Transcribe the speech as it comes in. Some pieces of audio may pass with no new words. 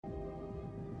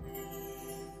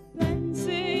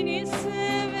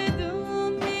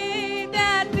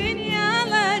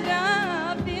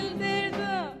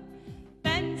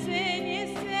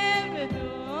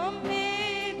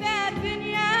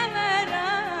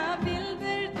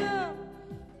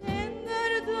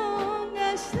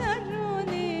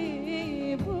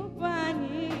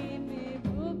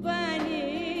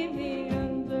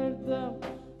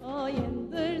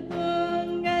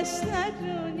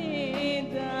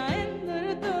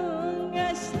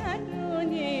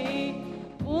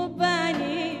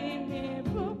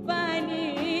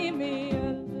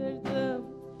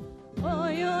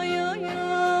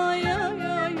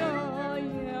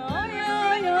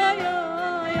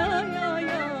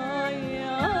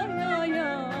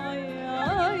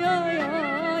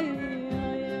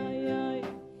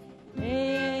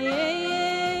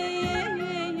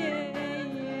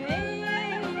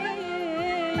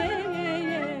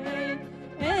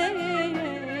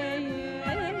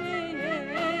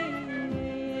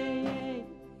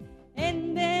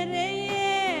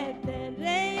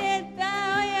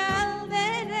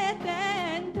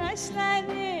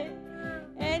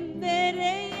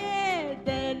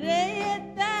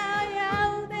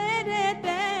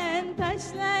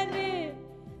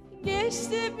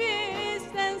geçti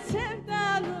bizden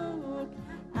sevdalık.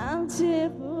 Al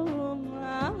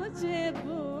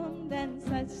cebimden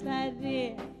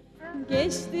saçları.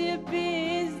 Geçti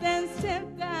bizden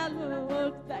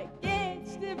sevdalık da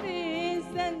geçti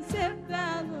bizden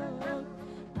sevdalık.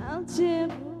 Al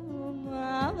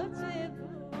cebimden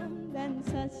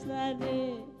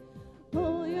saçları.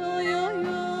 Oy oy oy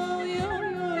oy oy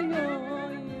oy oy.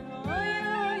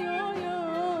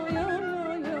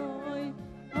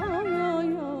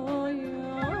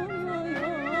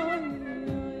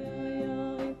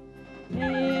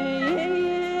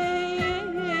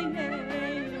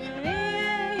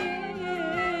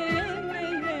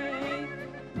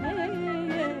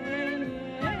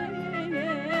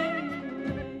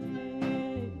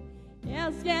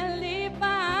 Yaz geldi,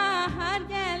 bahar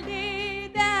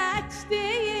geldi de açtı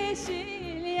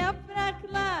yeşil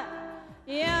yapraklar.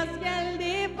 Yaz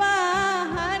geldi,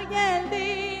 bahar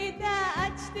geldi de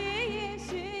açtı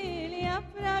yeşil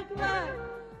yapraklar.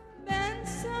 Ben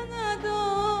sana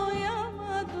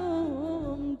doyamadım,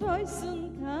 doysun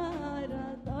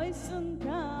kara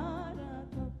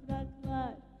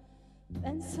topraklar.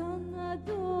 Ben sana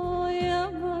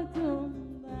doyamadım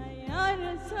da yar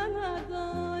sana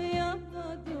doyamadım.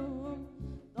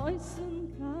 Doysun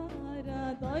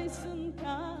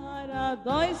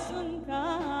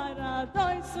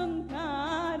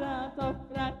kara topraklar.